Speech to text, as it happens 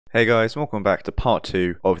Hey guys, welcome back to part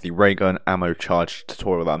 2 of the ray gun ammo charge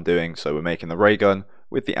tutorial that I'm doing. So we're making the ray gun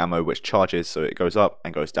with the ammo which charges, so it goes up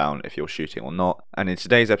and goes down if you're shooting or not. And in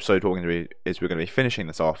today's episode what we're going to do is we're going to be finishing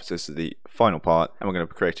this off. So this is the final part, and we're going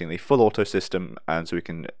to be creating the full auto system, and so we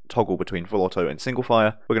can toggle between full auto and single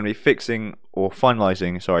fire. We're going to be fixing or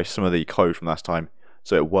finalizing, some of the code from last time,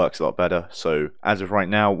 so it works a lot better. So as of right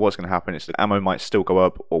now, what's going to happen is the ammo might still go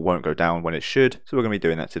up or won't go down when it should. So we're going to be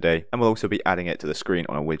doing that today, and we'll also be adding it to the screen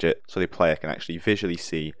on a widget so the player can actually visually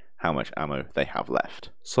see how much ammo they have left.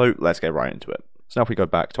 So let's get right into it. So now if we go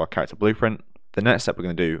back to our character blueprint, the next step we're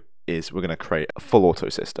going to do is we're going to create a full auto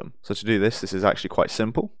system. So to do this is actually quite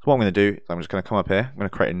simple. So what I'm going to do is I'm just going to come up here, I'm going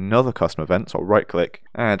to create another custom event. So I'll right click,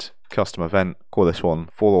 add custom event, call this one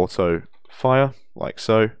full auto fire, like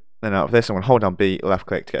so. Then out of this, I'm going to hold down B, left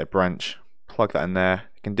click to get a branch, plug that in there.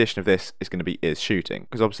 The condition of this is going to be is shooting,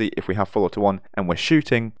 because obviously if we have full auto on and we're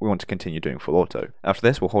shooting, we want to continue doing full auto. After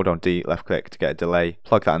this, we'll hold down D, left click to get a delay,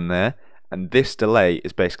 plug that in there. And this delay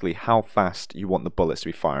is basically how fast you want the bullets to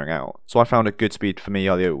be firing out. So I found a good speed for me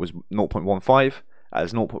earlier was 0.15,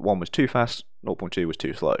 as 0.1 was too fast, 0.2 was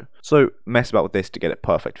too slow. So mess about with this to get it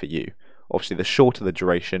perfect for you. Obviously the shorter the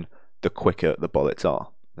duration, the quicker the bullets are.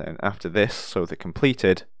 Then after this, so they're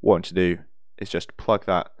completed, what I want to do is just plug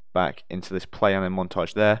that back into this play and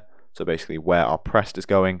montage there. So basically where our pressed is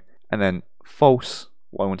going, and then false,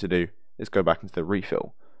 what I want to do is go back into the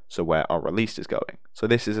refill. So where our released is going. So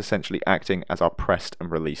this is essentially acting as our pressed and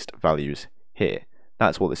released values here.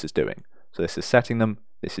 That's what this is doing. So this is setting them,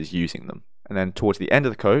 this is using them. And then towards the end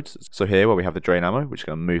of the code, so here where we have the drain ammo, we're just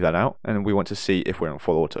going to move that out, and we want to see if we're on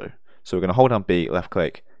full auto. So we're going to hold down B, left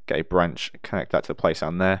click, get a branch, connect that to the place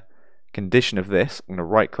down there. Condition of this, I'm going to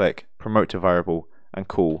right click, promote to variable, and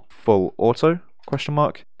call full auto, question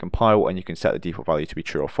mark, compile, and you can set the default value to be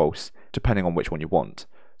true or false, depending on which one you want.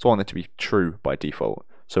 So I want it to be true by default,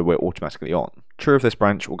 so we're automatically on. True of this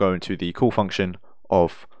branch will go into the call function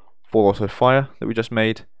of full auto fire that we just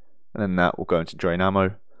made, and then that will go into drain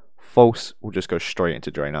ammo. False will just go straight into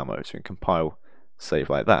drain ammo, so we can compile, save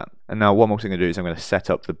like that. And now what I'm also going to do is I'm going to set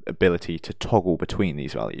up the ability to toggle between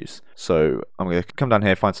these values. So I'm going to come down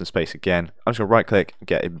here, find some space again. I'm just going to right click and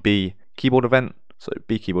get a B keyboard event. So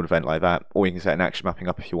B keyboard event like that, or you can set an action mapping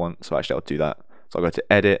up if you want. So actually I'll do that. So I'll go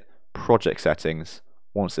to edit, project settings.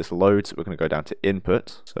 Once this loads, we're going to go down to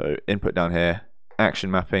input. So input down here,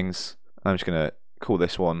 action mappings. I'm just going to call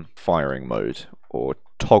this one firing mode or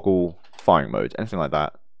toggle firing mode, anything like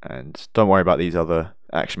that. And don't worry about these other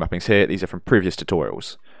action mappings here. These are from previous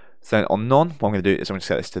tutorials. So then on none, what I'm going to do is I'm going to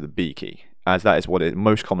set this to the B key, as that is what it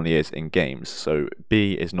most commonly is in games. So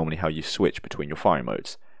B is normally how you switch between your firing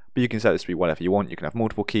modes. But you can set this to be whatever you want. You can have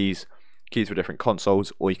multiple keys for different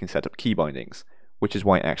consoles, or you can set up key bindings, which is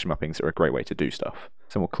why action mappings are a great way to do stuff.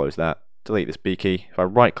 So we'll close that, delete this B key. If I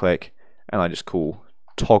right click and I just call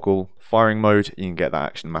toggle firing mode, you can get that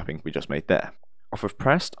action mapping we just made there. Off of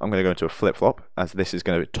pressed, I'm going to go into a flip-flop, as this is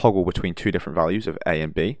going to toggle between two different values of A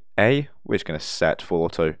and B. A, we're just going to set full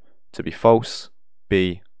auto to be false.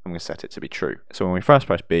 B, I'm going to set it to be true. So when we first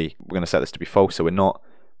press B, we're going to set this to be false, so we're not.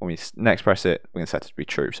 When we next press it, we're going to set it to be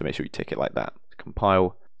true, so make sure you tick it like that.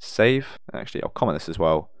 Compile, save. Actually, I'll comment this as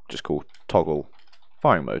well, just call toggle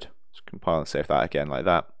firing mode. Just compile and save that again like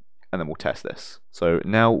that, and then we'll test this. So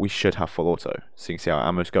now we should have full auto. So you can see our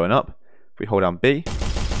ammo's going up. If we hold down B,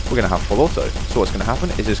 we're going to have full auto. So what's going to happen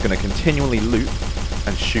is it's going to continually loop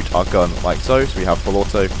and shoot our gun like so. So we have full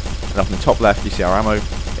auto, and up in the top left you see our ammo.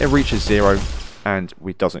 It reaches 0 and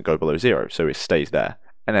it doesn't go below 0, so it stays there.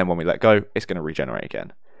 And then when we let go, it's going to regenerate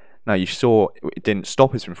again. Now you saw it didn't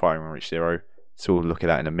stop us from firing when we reached 0, so we'll look at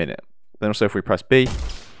that in a minute. Then also if we press B,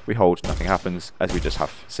 we hold, nothing happens, as we just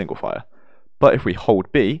have single fire. But if we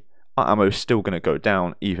hold B, our ammo is still going to go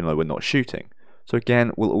down even though we're not shooting. So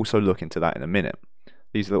again, we'll also look into that in a minute.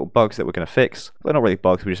 These little bugs that we're going to fix, they're not really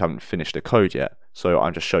bugs, we just haven't finished the code yet. So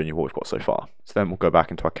I'm just showing you what we've got so far. So then we'll go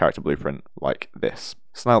back into our character blueprint like this.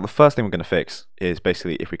 So now the first thing we're going to fix is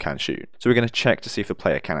basically if we can shoot. So we're going to check to see if the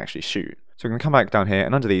player can actually shoot. So we're going to come back down here,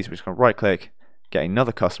 and under these we're just going to right click, get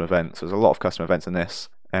another custom event. So there's a lot of custom events in this,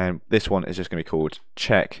 and this one is just going to be called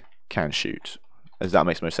check can shoot. As that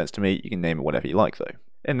makes most sense to me, you can name it whatever you like though.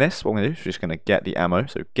 In this, what we're going to do is we're just going to get the ammo.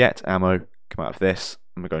 So get ammo, come out of this,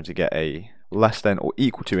 and we're going to get a less than or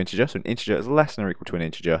equal to integer. So an integer is less than or equal to an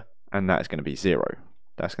integer, and that is going to be 0.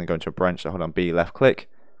 That's going to go into a branch, so hold on B, left click,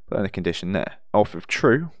 put in a condition there. Off of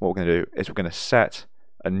true, what we're going to do is we're going to set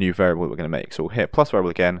a new variable that we're going to make. So we'll hit plus variable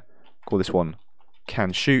again, call this one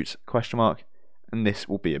can shoot, question mark, and this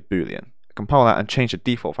will be a boolean. Compile that and change the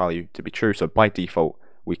default value to be true, so by default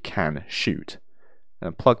we can shoot.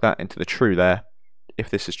 And plug that into the true there. If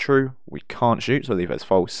this is true, we can't shoot, so leave it as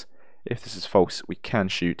false. If this is false, we can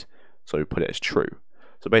shoot, so we put it as true.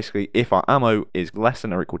 So basically, if our ammo is less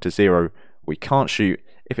than or equal to 0, we can't shoot.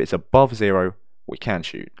 If it's above 0, we can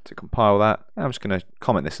shoot. To compile that, I'm just going to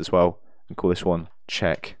comment this as well and call this one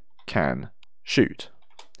check can shoot.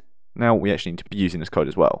 Now we actually need to be using this code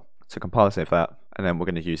as well. So compile and save that, and then we're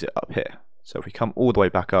going to use it up here. So if we come all the way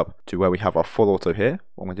back up to where we have our full auto here,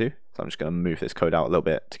 what I'm going to do is I'm just going to move this code out a little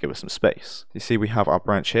bit to give us some space. You see we have our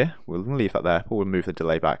branch here. We'll leave that there, but we'll move the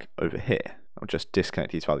delay back over here. I'll just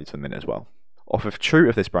disconnect these values for a minute as well. Off of true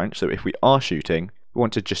of this branch, so if we are shooting, we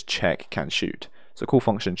want to just check can shoot. So call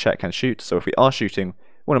function check can shoot. So if we are shooting,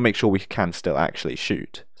 we want to make sure we can still actually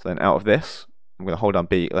shoot. So then out of this, I'm going to hold down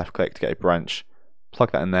B, left click to get a branch,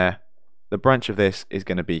 plug that in there. The branch of this is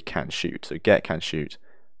going to be can shoot. So get can shoot,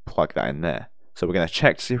 plug that in there. So we're going to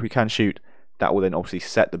check to see if we can shoot. That will then obviously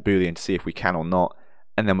set the boolean to see if we can or not,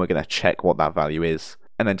 and then we're going to check what that value is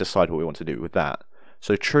and then decide what we want to do with that.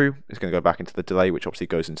 So true is going to go back into the delay, which obviously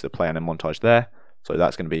goes into the play and then montage there. So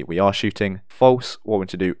that's going to be we are shooting. False, what we want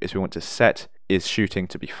to do is we want to set is shooting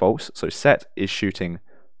to be false. So set is shooting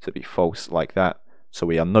to be false like that. So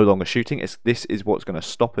we are no longer shooting. This is what's going to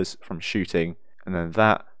stop us from shooting. And then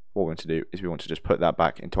that, what we want to do is we want to just put that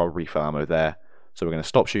back into our refill ammo there. So we're going to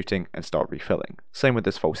stop shooting and start refilling. Same with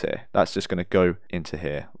this false here. That's just going to go into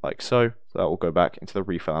here like so. So that will go back into the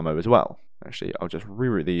refill ammo as well. Actually, I'll just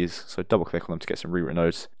reroute these. So double click on them to get some reroute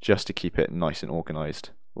nodes just to keep it nice and organized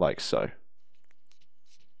like so.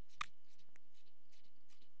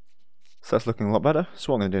 So that's looking a lot better.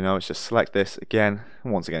 So what I'm going to do now is just select this again,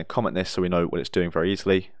 and once again comment this so we know what it's doing very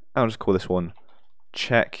easily. I'll just call this one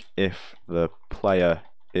check if the player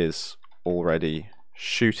is already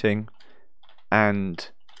shooting and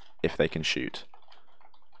if they can shoot.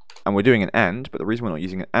 And we're doing an AND, but the reason we're not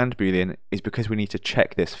using an AND boolean is because we need to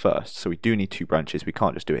check this first. So we do need two branches. We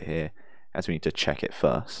can't just do it here, as we need to check it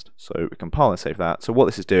first. So we compile and save that. So what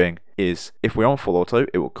this is doing is if we're on full auto,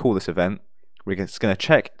 it will call this event. It's going to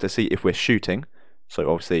check to see if we're shooting. So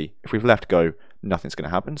obviously, if we've left go, nothing's going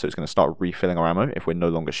to happen. So it's going to start refilling our ammo if we're no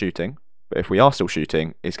longer shooting. But if we are still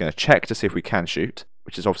shooting, it's going to check to see if we can shoot,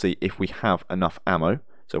 which is obviously if we have enough ammo.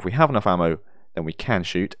 So if we have enough ammo, then we can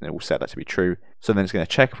shoot, and it will set that to be true. So then it's going to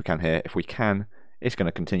check if we can here. If we can, it's going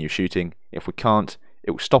to continue shooting. If we can't,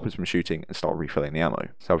 it will stop us from shooting and start refilling the ammo.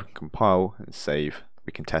 So we can compile and save.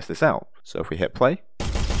 We can test this out. So if we hit play,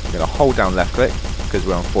 we're going to hold down left click because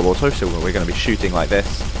we're on full auto, so we're going to be shooting like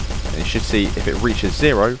this. And you should see if it reaches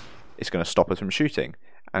 0, it's going to stop us from shooting,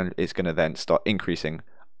 and it's going to then start increasing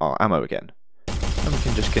our ammo again. And we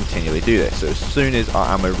can just continually do this. So as soon as our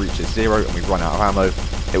ammo reaches 0 and we run out of ammo,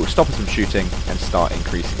 it will stop us from shooting and start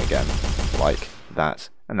increasing again, like that,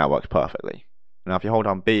 and that works perfectly. Now if you hold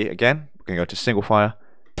down B again, we're going to go to single fire.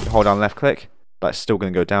 If you hold down left click, that's still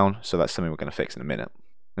going to go down, so that's something we're going to fix in a minute.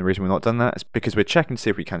 The reason we've not done that is because we're checking to see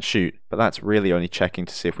if we can shoot, but that's really only checking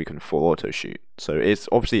to see if we can full auto shoot. So it's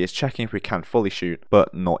checking if we can fully shoot,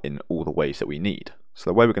 but not in all the ways that we need. So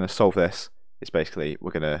the way we're going to solve this is basically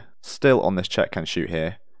we're going to still on this check can shoot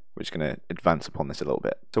here, we're just going to advance upon this a little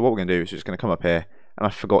bit. So what we're going to do is we're just going to come up here, and I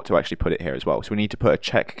forgot to actually put it here as well. So we need to put a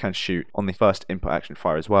check can shoot on the first input action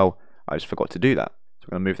fire as well. I just forgot to do that. So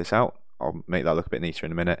we're going to move this out. I'll make that look a bit neater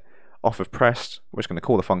in a minute. Off of pressed, we're just going to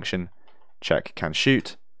call the function check can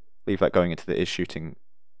shoot. Leave that going into the is shooting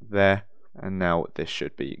there, and now this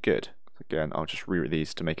should be good. Again, I'll just reroute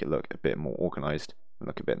these to make it look a bit more organized and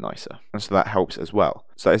look a bit nicer. And so that helps as well.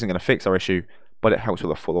 So that isn't going to fix our issue, but it helps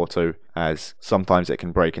with a full auto, as sometimes it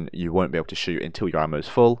can break and you won't be able to shoot until your ammo is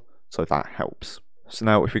full, so that helps. So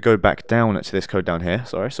now if we go back down to this code down here,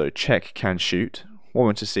 so check can shoot, what we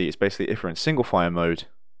want to see is basically if we're in single fire mode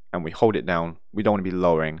and we hold it down, we don't want to be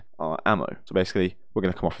lowering our ammo. So basically we're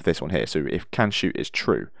going to come off of this one here. So if can shoot is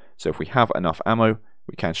true, so if we have enough ammo,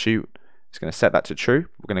 we can shoot. It's going to set that to true.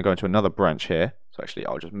 We're going to go into another branch here. So actually,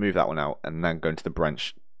 I'll just move that one out and then go into the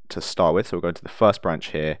branch to start with. So we'll go into the first branch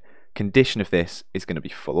here. Condition of this is going to be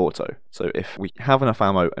full auto. So if we have enough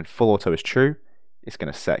ammo and full auto is true, it's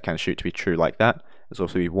going to set can shoot to be true like that. As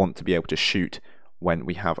also we want to be able to shoot when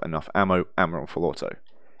we have enough ammo and we're on full auto.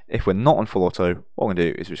 If we're not on full auto, what we're going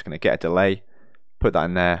to do is we're just going to get a delay, put that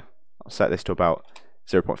in there. I'll set this to about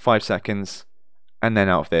 0.5 seconds. And then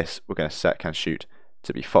out of this, we're going to set can shoot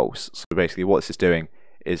to be false. So basically what this is doing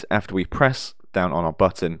is after we press down on our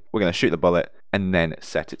button, we're going to shoot the bullet and then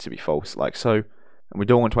set it to be false like so. And we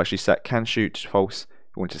don't want to actually set can shoot to false,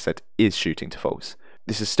 we want to set is shooting to false.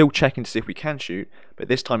 This is still checking to see if we can shoot, but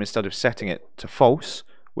this time instead of setting it to false,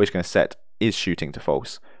 we're just going to set is shooting to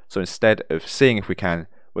false. So instead of seeing if we can,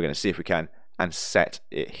 we're going to see if we can and set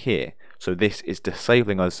it here. So this is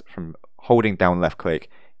disabling us from holding down left click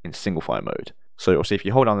in single fire mode. So obviously if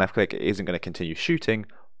you hold down left click, it isn't going to continue shooting,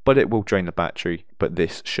 but it will drain the battery, but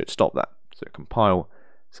this should stop that. So compile,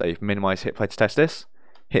 save, minimize, hit play to test this.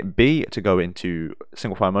 Hit B to go into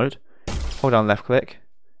single fire mode. Hold down left click,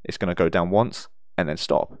 it's going to go down once and then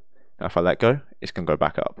stop. Now if I let go, it's going to go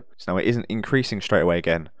back up. So now it isn't increasing straight away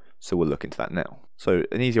again, so we'll look into that now. So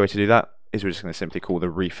an easy way to do that is we're just going to simply call the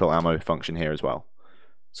refill ammo function here as well.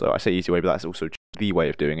 So I say easy way, but that's also the way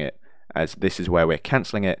of doing it, as this is where we're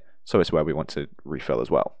cancelling it, so it's where we want to refill as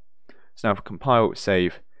well. So now if I compile,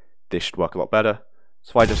 save, this should work a lot better.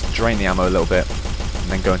 So if I just drain the ammo a little bit, and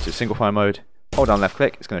then go into single fire mode, hold down left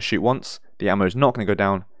click, it's going to shoot once, the ammo is not going to go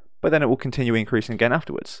down, but then it will continue increasing again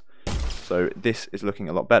afterwards. So this is looking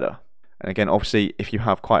a lot better. And again, obviously, if you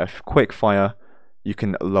have quite a quick fire, you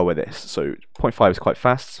can lower this. So 0.5 is quite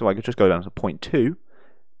fast, so I could just go down to 0.2.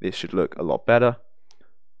 This should look a lot better.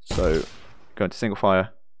 So go into single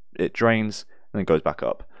fire, it drains, and then goes back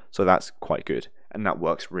up. So that's quite good, and that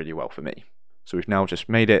works really well for me. So we've now just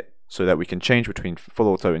made it so that we can change between full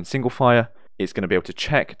auto and single fire. It's going to be able to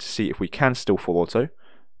check to see if we can still full auto,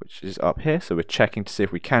 which is up here. So we're checking to see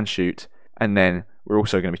if we can shoot, and then we're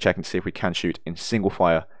also going to be checking to see if we can shoot in single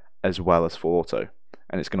fire as well as full auto,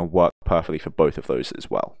 and it's going to work perfectly for both of those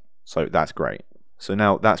as well. So that's great. So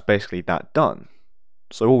now that's basically that done.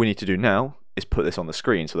 So all we need to do now is put this on the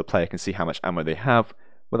screen so the player can see how much ammo they have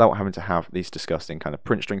without having to have these disgusting kind of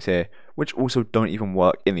print strings here, which also don't even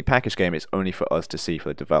work in the package game. It's only for us to see for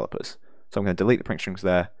the developers. So I'm going to delete the print strings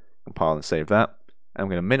there, compile and save that, and I'm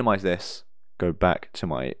going to minimize this, go back to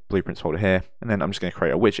my blueprints folder here, and then I'm just going to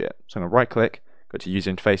create a widget. So I'm going to right click, go to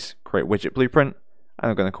user interface, create widget blueprint, and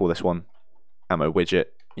I'm going to call this one ammo widget.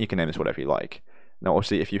 You can name this whatever you like. Now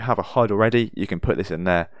obviously if you have a HUD already, you can put this in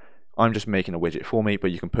there. I'm just making a widget for me,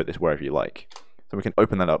 but you can put this wherever you like. So we can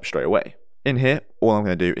open that up straight away. In here, all I'm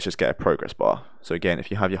going to do is just get a progress bar. So again, if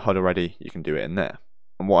you have your HUD already, you can do it in there.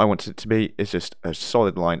 And what I want it to be is just a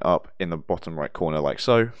solid line up in the bottom right corner like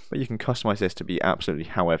so, but you can customize this to be absolutely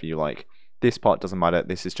however you like. This part doesn't matter,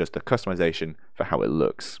 this is just the customization for how it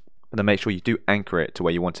looks. But then make sure you do anchor it to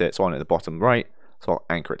where you want it. So I'm at the bottom right, so I'll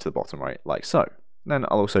anchor it to the bottom right like so. Then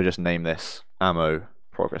I'll also just name this ammo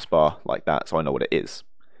progress bar like that so I know what it is.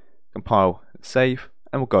 Compile, save,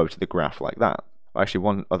 and we'll go over to the graph like that. Actually,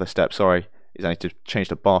 one other step, sorry, is I need to change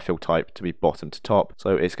the bar fill type to be bottom to top,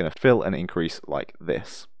 so it's going to fill and increase like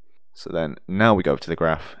this. So then now we go over to the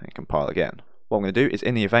graph and compile again. What I'm going to do is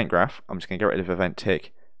in the event graph, I'm just going to get rid of event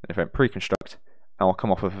tick and event pre-construct, and I'll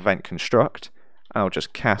come off of event construct, and I'll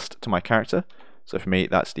just cast to my character. So for me,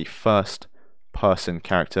 that's the first person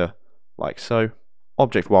character like so.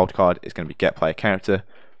 Object wildcard is going to be get player character,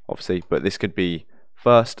 obviously, but this could be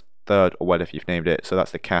first, third, or whatever you've named it. So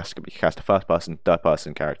that's the cast, could be cast to first person, third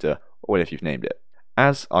person character, or whatever you've named it.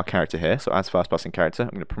 As our character here, so as first person character, I'm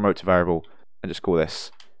going to promote to variable and just call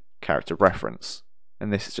this character reference.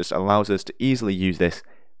 And this just allows us to easily use this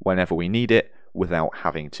whenever we need it without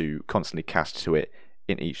having to constantly cast to it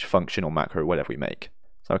in each function or macro, whatever we make.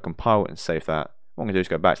 So I'll compile and save that. What I'm going to do is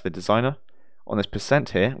go back to the designer. On this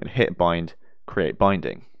percent here, I'm going to hit bind, create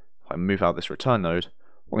binding. If I move out this return node,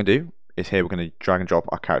 what I'm going to do is here we're going to drag and drop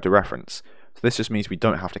our character reference. So this just means we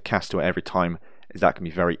don't have to cast to it every time, as that can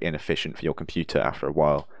be very inefficient for your computer after a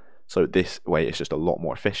while. So this way it's just a lot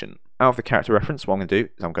more efficient. Out of the character reference, what I'm going to do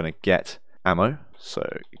is I'm going to get ammo.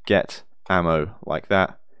 So get ammo like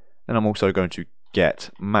that. And I'm also going to get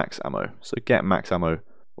max ammo. So get max ammo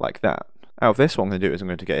like that. Out of this, what I'm going to do is I'm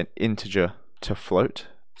going to get an integer to float.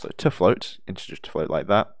 So to float, integer to float like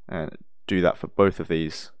that. And do that for both of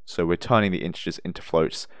these. So we're turning the integers into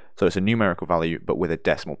floats. So it's a numerical value, but with a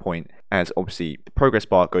decimal point, as obviously the progress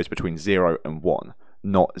bar goes between 0 and 1,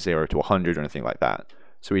 not 0 to 100 or anything like that.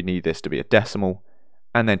 So we need this to be a decimal,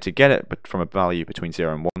 and then to get it from a value between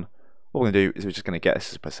 0 and 1, what we're going to do is we're just going to get this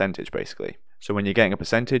as a percentage basically. So when you're getting a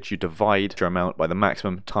percentage, you divide your amount by the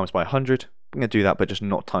maximum times by 100. We're going to do that, but just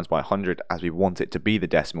not times by 100, as we want it to be the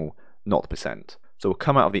decimal, not the percent. So we'll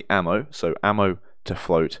come out of the ammo, so ammo to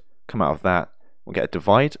float, come out of that, we'll get a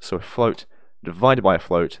divide, so a float divided by a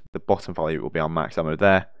float, the bottom value will be our max ammo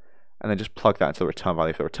there, and then just plug that into the return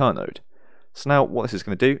value for the return node. So now what this is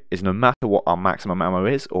going to do is no matter what our maximum ammo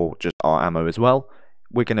is, or just our ammo as well,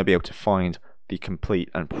 we're going to be able to find the complete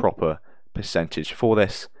and proper percentage for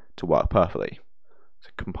this to work perfectly. So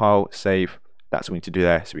compile, save, that's what we need to do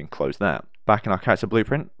there, so we can close that. Back in our character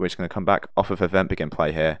blueprint, we're just going to come back off of event begin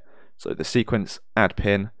play here. So the sequence, add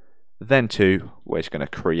pin, then we're just going to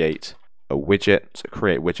create a widget, so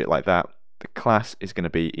create widget like that. The class is going to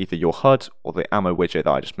be either your HUD or the ammo widget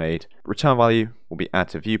that I just made. Return value will be add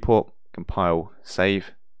to viewport, compile,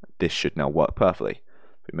 save. This should now work perfectly.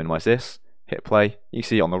 We minimize this, hit play. You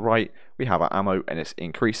see on the right, we have our ammo and it's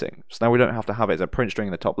increasing. So now we don't have to have it as a print string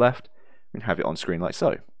in the top left. We can have it on screen like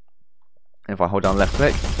so. And if I hold down left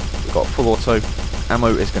click, we've got full auto. Ammo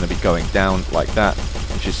is going to be going down like that.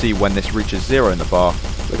 You should see when this reaches 0 in the bar,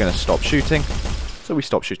 we're going to stop shooting. So we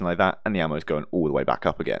stop shooting like that, and the ammo is going all the way back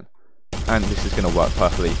up again. And this is going to work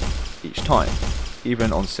perfectly each time.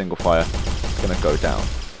 Even on single fire, it's going to go down.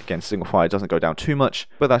 Again, single fire doesn't go down too much,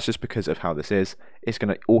 but that's just because of how this is. It's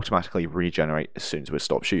going to automatically regenerate as soon as we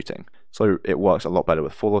stop shooting. So it works a lot better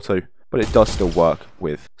with full auto, but it does still work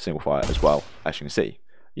with single fire as well, as you can see.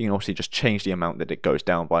 You can obviously just change the amount that it goes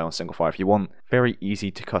down by on single fire if you want. Very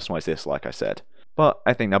easy to customize this, like I said. But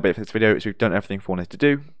I think that'll be it for this video. We've done everything we wanted to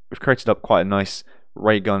do. We've created up quite a nice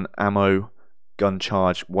ray gun ammo, gun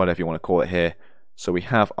charge, whatever you want to call it here. So we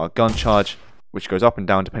have our gun charge, which goes up and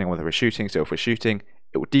down depending on whether we're shooting. So if we're shooting,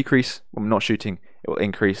 it will decrease. When we're not shooting, it will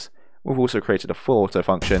increase. We've also created a full auto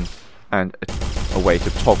function and a way to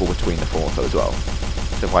toggle between the full auto as well.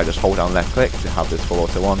 So if I just hold down left click to have this full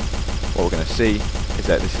auto on, what we're going to see is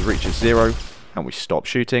that this reaches 0 and we stop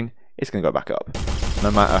shooting, it's going to go back up.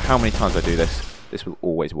 No matter how many times I do this, this will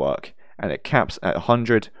always work. And it caps at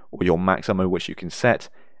 100 or your max ammo, which you can set,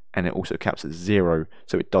 and it also caps at 0,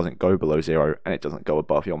 so it doesn't go below 0 and it doesn't go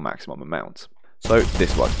above your maximum amount. So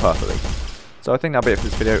this works perfectly. So I think that'll be it for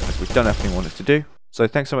this video, as we've done everything we wanted to do. So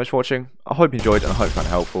thanks so much for watching. I hope you enjoyed and I hope you found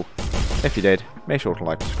it helpful. If you did, make sure to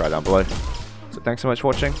like and subscribe down below. So thanks so much for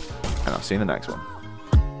watching, and I'll see you in the next one.